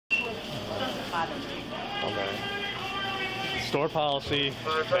about it. Okay. Store policy,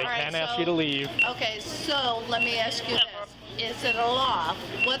 they can ask you to leave. Okay, so let me ask you this. Is it a law?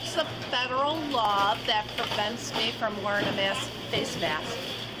 What's the federal law that prevents me from wearing a face mask?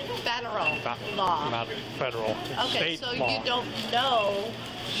 Federal law. Not federal. It's Okay, state so law. you don't know.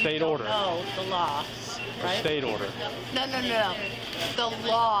 State order. No, the law, right? State order. No. The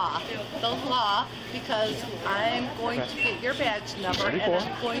law. The law, because I'm going to get your badge number and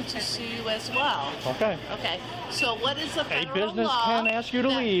I'm going to sue you as well. Okay. Okay. So what is the A federal business law can ask you to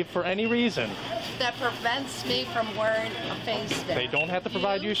leave for any reason. that prevents me from wearing a face mask? They don't have to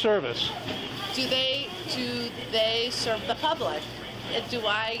provide you service. Do they serve the public? Do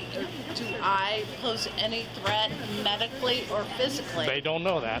I pose any threat medically or physically? They don't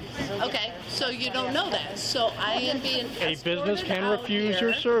know that. Okay, so you don't know that. So I am being A business escorted can out refuse here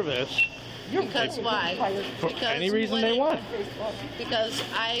your service because why? for Because any reason they want. Because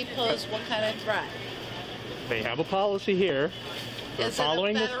I pose what kind of threat? They have a policy here. They're Is it a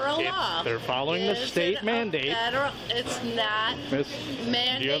following federal law? They're following the Is state it a mandate. It's not. Miss,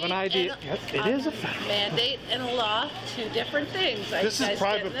 Mandate do you have an idea? and Yes, it is a federal. mandate and a law, two different things. This is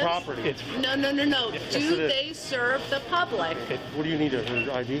private property. It's, No. Yes, Do it is. they serve the public? What do you need,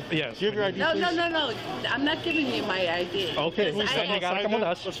 her ID? Yes. Do you have your ID, No. please? I'm not giving you my ID. okay, Because then you gotta come with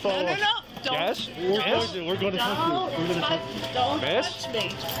us. Let's follow us. Don't. Yes? Don't. We're going to touch you. We're going to touch Don't Miss? touch me.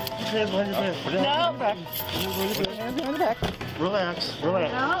 your hands behind your back. Put your hands behind your back. Relax.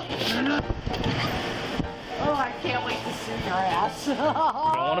 Relax. No. Oh, I can't wait to see your ass. Don't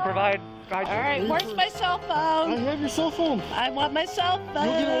want to provide. All right, where's my cell I phone? have your cell phone. I want my cell phone.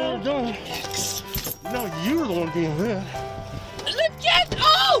 You'll get it done. No, you're the one being bad. Legit!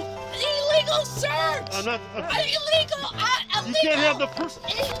 Oh! Illegal search! I'm not. Illegal! You can't have the person.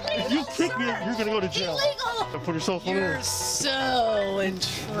 Illegal If you kick me, you're going to go to jail. Illegal! Put your cell phone in. You're so in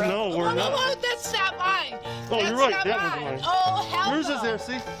trouble. No, we're not. Oh, that's not mine. Oh, That's you're right. not That was mine. mine. Oh, hell Yours no. is there,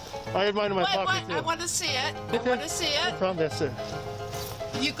 see? I had mine in my pocket, What? too. I want to see it. I Okay. want to see No it. problem, that's it.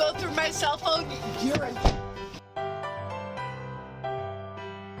 You go through my cell phone, you're in